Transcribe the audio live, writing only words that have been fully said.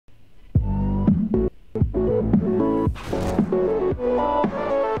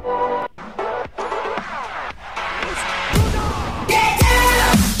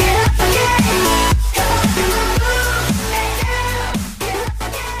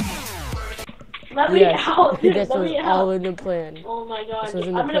Let me out, dude. This Let was me all out. in the plan. Oh my god. This was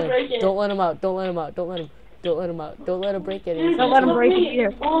in I'm the gonna plan. break it. Don't let him out. Don't let him out. Don't let him. Don't let him out. Don't let him break it. Dude, Don't let him just break me. it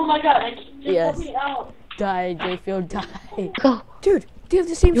either. Oh my god. Just Yes. let me out. Die, Jayfield, die. Go. Dude, do you have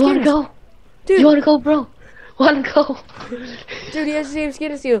the same You skin? wanna go? Dude. You wanna go, bro? Wanna go? Dude, he has the same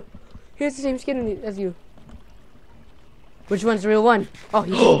skin as you. He has the same skin as you. Which one's the real one? Oh,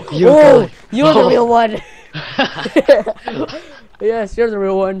 you're the real one. Yes, you're the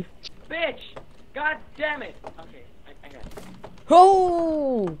real one. Bitch! God damn it! Okay, I got it.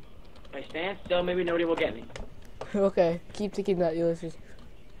 Oh! If I stand still, maybe nobody will get me. Okay, keep thinking that, Ulysses.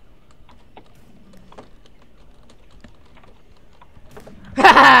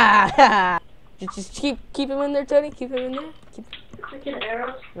 Just keep him in there, Tony. Keep him in there. Freaking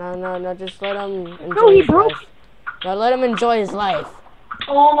arrows. No, just let him enjoy No, he his broke. life. Now let him enjoy his life.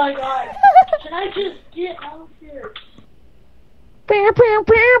 Oh my god. Can I just get out here?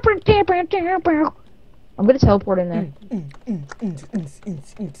 I'm gonna teleport in there.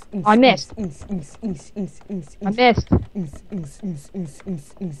 I missed. I missed.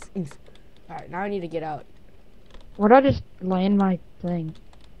 Alright, now I need to get out. Where'd I just land my thing?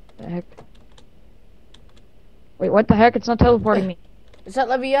 The heck? Wait, what the heck? It's not teleporting me. It's not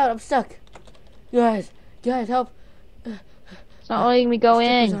letting me out. I'm stuck. Guys, help. It's not letting me go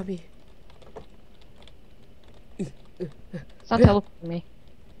in. Zombie. It's not teleporting me.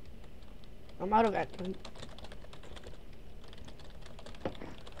 I'm out of it.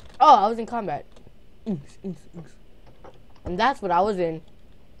 Oh, I was in combat. And that's what I was in.